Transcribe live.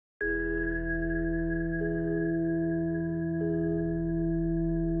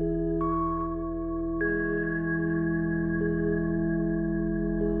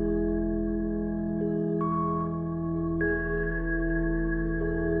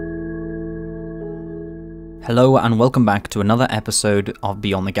Hello and welcome back to another episode of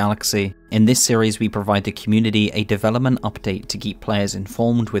Beyond the Galaxy. In this series we provide the community a development update to keep players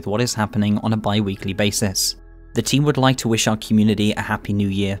informed with what is happening on a bi-weekly basis. The team would like to wish our community a happy new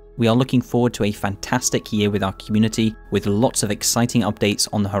year. We are looking forward to a fantastic year with our community, with lots of exciting updates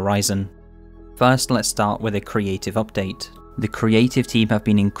on the horizon. First, let's start with a creative update. The creative team have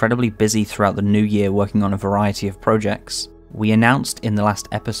been incredibly busy throughout the new year working on a variety of projects. We announced in the last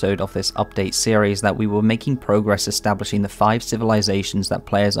episode of this update series that we were making progress establishing the 5 civilizations that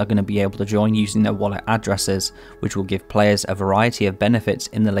players are going to be able to join using their wallet addresses, which will give players a variety of benefits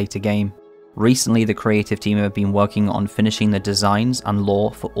in the later game. Recently, the creative team have been working on finishing the designs and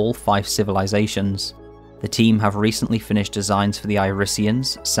lore for all 5 civilizations. The team have recently finished designs for the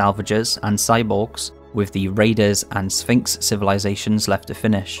Irisians, Salvagers, and Cyborgs, with the Raiders and Sphinx civilizations left to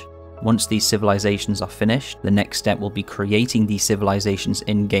finish. Once these civilizations are finished, the next step will be creating these civilizations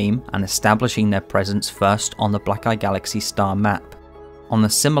in-game and establishing their presence first on the Black Eye Galaxy star map. On the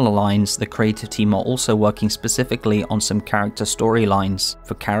similar lines, the creative team are also working specifically on some character storylines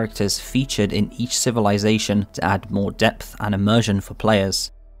for characters featured in each civilization to add more depth and immersion for players.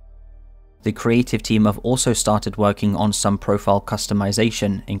 The creative team have also started working on some profile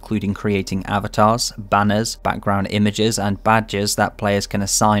customization, including creating avatars, banners, background images, and badges that players can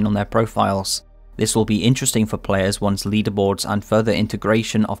assign on their profiles. This will be interesting for players once leaderboards and further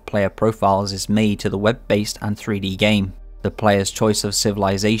integration of player profiles is made to the web-based and 3D game. The player's choice of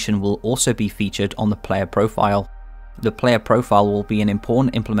civilization will also be featured on the player profile. The player profile will be an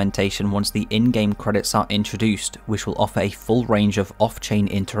important implementation once the in-game credits are introduced, which will offer a full range of off-chain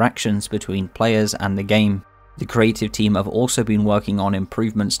interactions between players and the game. The creative team have also been working on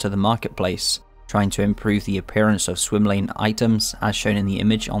improvements to the marketplace, trying to improve the appearance of swim lane items as shown in the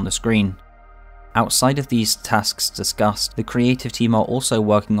image on the screen. Outside of these tasks discussed, the creative team are also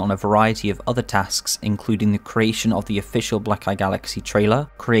working on a variety of other tasks, including the creation of the official Black Eye Galaxy trailer,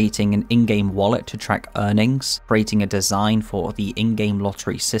 creating an in-game wallet to track earnings, creating a design for the in-game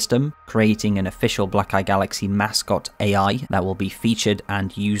lottery system, creating an official Black Eye Galaxy mascot AI that will be featured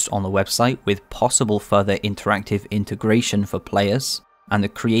and used on the website with possible further interactive integration for players. And the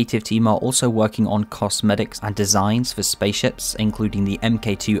creative team are also working on cosmetics and designs for spaceships, including the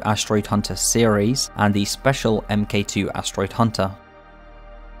MK2 Asteroid Hunter series and the special MK2 Asteroid Hunter.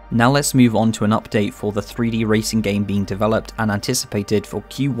 Now let's move on to an update for the 3D racing game being developed and anticipated for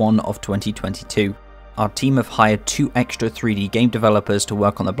Q1 of 2022. Our team have hired 2 extra 3D game developers to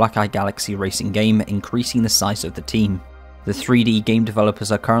work on the Black Eye Galaxy racing game, increasing the size of the team. The 3D game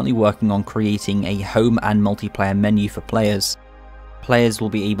developers are currently working on creating a home and multiplayer menu for players. Players will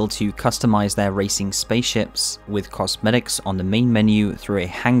be able to customize their racing spaceships with cosmetics on the main menu through a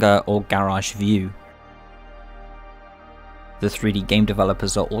hangar or garage view. The 3D game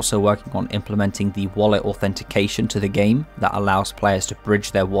developers are also working on implementing the wallet authentication to the game that allows players to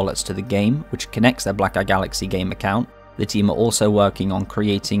bridge their wallets to the game, which connects their Black Eye Galaxy game account. The team are also working on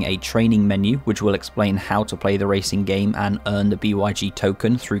creating a training menu which will explain how to play the racing game and earn the BYG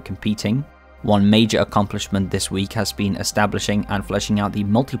token through competing. One major accomplishment this week has been establishing and fleshing out the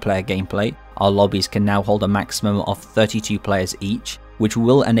multiplayer gameplay. Our lobbies can now hold a maximum of 32 players each, which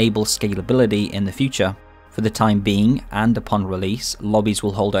will enable scalability in the future. For the time being, and upon release, lobbies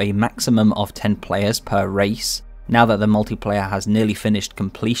will hold a maximum of 10 players per race. Now that the multiplayer has nearly finished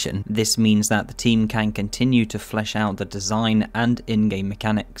completion, this means that the team can continue to flesh out the design and in-game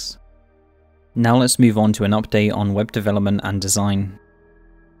mechanics. Now let's move on to an update on web development and design.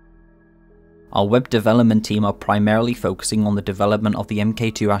 Our web development team are primarily focusing on the development of the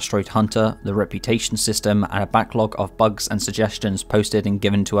MK2 Asteroid Hunter, the reputation system, and a backlog of bugs and suggestions posted and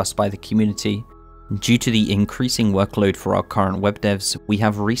given to us by the community. Due to the increasing workload for our current web devs, we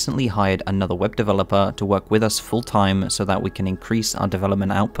have recently hired another web developer to work with us full-time so that we can increase our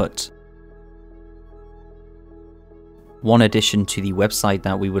development output. One addition to the website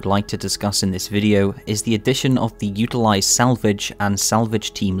that we would like to discuss in this video is the addition of the Utilize Salvage and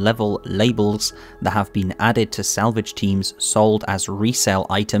Salvage Team level labels that have been added to salvage teams sold as resale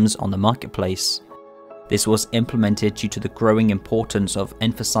items on the marketplace. This was implemented due to the growing importance of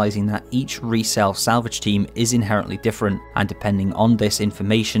emphasizing that each resale salvage team is inherently different, and depending on this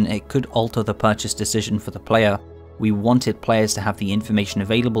information it could alter the purchase decision for the player. We wanted players to have the information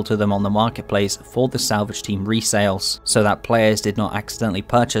available to them on the marketplace for the salvage team resales, so that players did not accidentally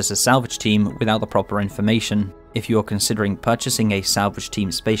purchase a salvage team without the proper information. If you are considering purchasing a salvage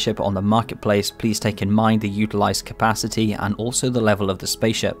team spaceship on the marketplace, please take in mind the utilized capacity and also the level of the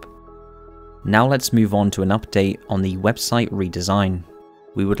spaceship. Now let's move on to an update on the website redesign.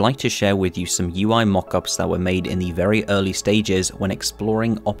 We would like to share with you some UI mockups that were made in the very early stages when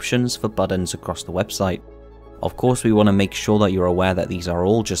exploring options for buttons across the website. Of course, we want to make sure that you're aware that these are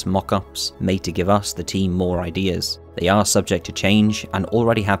all just mock-ups, made to give us, the team, more ideas. They are subject to change, and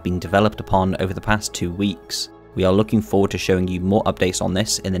already have been developed upon over the past 2 weeks. We are looking forward to showing you more updates on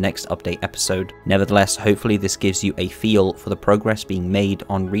this in the next update episode. Nevertheless, hopefully this gives you a feel for the progress being made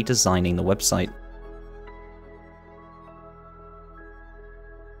on redesigning the website.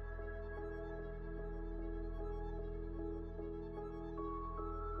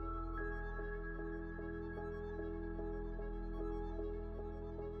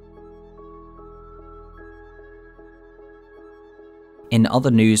 In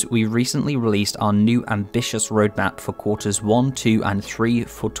other news, we recently released our new ambitious roadmap for quarters 1, 2 and 3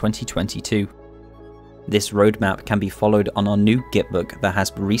 for 2022. This roadmap can be followed on our new Gitbook that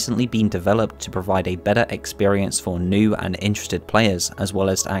has recently been developed to provide a better experience for new and interested players, as well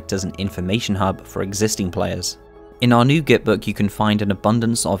as to act as an information hub for existing players. In our new Gitbook, you can find an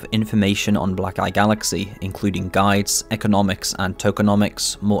abundance of information on BlackEye Galaxy, including guides, economics and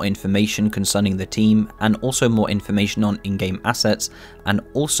tokenomics, more information concerning the team, and also more information on in-game assets, and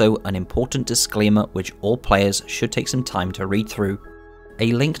also an important disclaimer which all players should take some time to read through.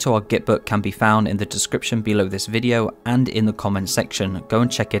 A link to our Gitbook can be found in the description below this video and in the comments section. Go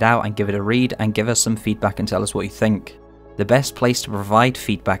and check it out and give it a read and give us some feedback and tell us what you think. The best place to provide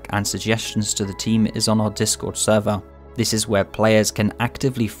feedback and suggestions to the team is on our Discord server. This is where players can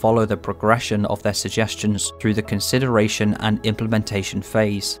actively follow the progression of their suggestions through the consideration and implementation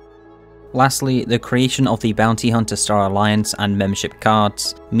phase. Lastly, the creation of the Bounty Hunter Star Alliance and membership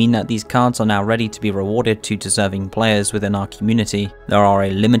cards mean that these cards are now ready to be rewarded to deserving players within our community. There are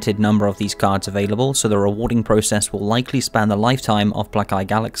a limited number of these cards available, so the rewarding process will likely span the lifetime of BlackEye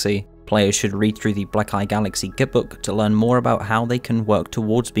Galaxy. Players should read through the BlackEye Galaxy Gitbook to learn more about how they can work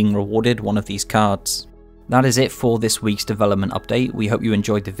towards being rewarded one of these cards. That is it for this week's development update. We hope you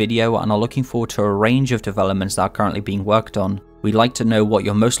enjoyed the video and are looking forward to a range of developments that are currently being worked on. We'd like to know what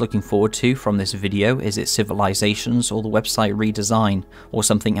you're most looking forward to from this video. Is it civilizations or the website redesign or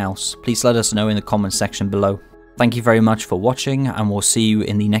something else? Please let us know in the comments section below. Thank you very much for watching, and we'll see you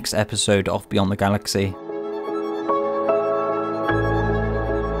in the next episode of Beyond the Galaxy.